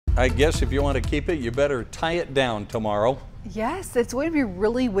I guess if you want to keep it, you better tie it down tomorrow. Yes, it's going to be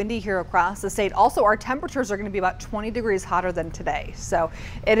really windy here across the state. Also, our temperatures are going to be about 20 degrees hotter than today. So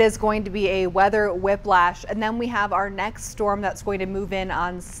it is going to be a weather whiplash. And then we have our next storm that's going to move in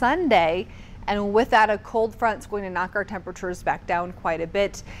on Sunday. And with that, a cold front is going to knock our temperatures back down quite a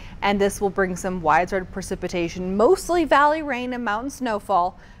bit. And this will bring some widespread precipitation, mostly valley rain and mountain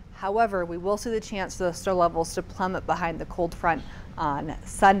snowfall. However, we will see the chance for the snow levels to plummet behind the cold front on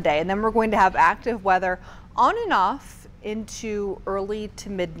Sunday. And then we're going to have active weather on and off into early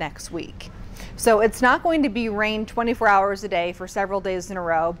to mid next week. So it's not going to be rain 24 hours a day for several days in a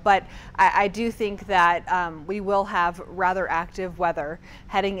row, but I do think that we will have rather active weather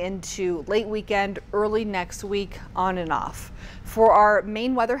heading into late weekend, early next week, on and off. For our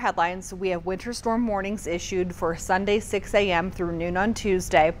main weather headlines, we have winter storm warnings issued for Sunday 6 a.m. through noon on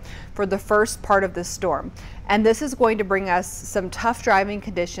Tuesday for the first part of the storm. And this is going to bring us some tough driving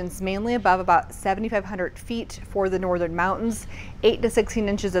conditions, mainly above about 7,500 feet for the northern mountains, 8 to 16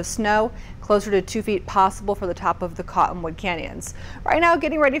 inches of snow, closer to 2 feet possible for the top of the Cottonwood Canyons. Right now,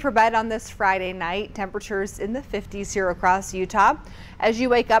 getting ready for bed on this Friday night, temperatures in the 50s here across Utah. As you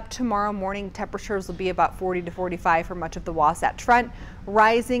wake up tomorrow morning, temperatures will be about 40 to 45 for much of the Wasatch Front,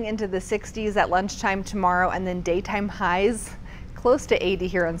 rising into the 60s at lunchtime tomorrow, and then daytime highs close to 80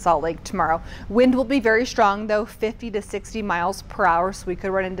 here in Salt Lake tomorrow. Wind will be very strong though, 50 to 60 miles per hour, so we could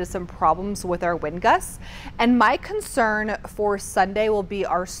run into some problems with our wind gusts. And my concern for Sunday will be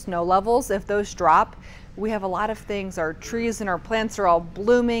our snow levels. If those drop, we have a lot of things. Our trees and our plants are all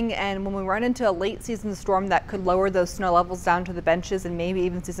blooming, and when we run into a late season storm that could lower those snow levels down to the benches and maybe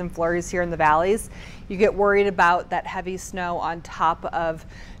even see some flurries here in the valleys, you get worried about that heavy snow on top of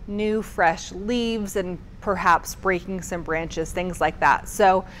new fresh leaves and perhaps breaking some branches, things like that.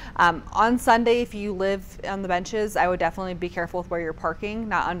 So on Sunday, if you live on the benches, I would definitely be careful with where you're parking,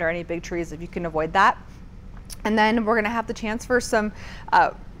 not under any big trees if you can avoid that. And then we're going to have the chance for some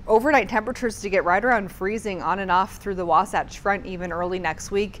overnight temperatures to get right around freezing on and off through the Wasatch Front even early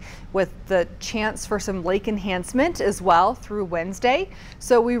next week, with the chance for some lake enhancement as well through Wednesday.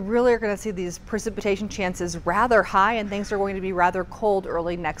 So we really are going to see these precipitation chances rather high, and things are going to be rather cold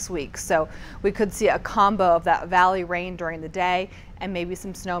early next week. So we could see a combo of that valley rain during the day and maybe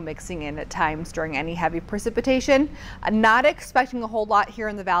some snow mixing in at times during any heavy precipitation. Not expecting a whole lot here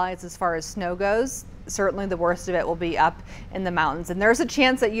in the valleys as far as snow goes. Certainly the worst of it will be up in the mountains, and there's a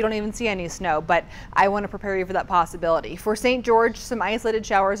chance that you don't even see any snow, but I want to prepare you for that possibility. For St. George, some isolated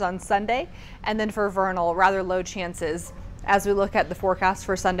showers on Sunday, and then for Vernal, rather low chances as we look at the forecast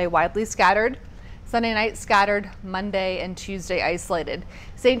for Sunday, widely scattered. Sunday night scattered, Monday and Tuesday isolated.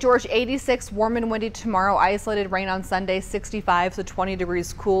 St. George 86, warm and windy tomorrow, isolated rain on Sunday, 65 to 20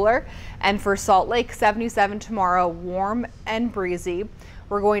 degrees cooler. And for Salt Lake 77 tomorrow, warm and breezy.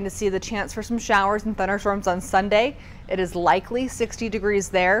 We're going to see the chance for some showers and thunderstorms on Sunday. It is likely 60 degrees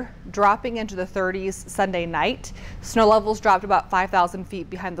there, dropping into the 30s Sunday night. Snow levels dropped about 5,000 feet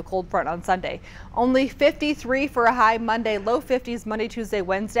behind the cold front on Sunday. Only 53 for a high Monday, low 50s Monday, Tuesday,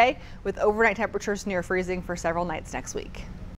 Wednesday, with overnight temperatures near freezing for several nights next week.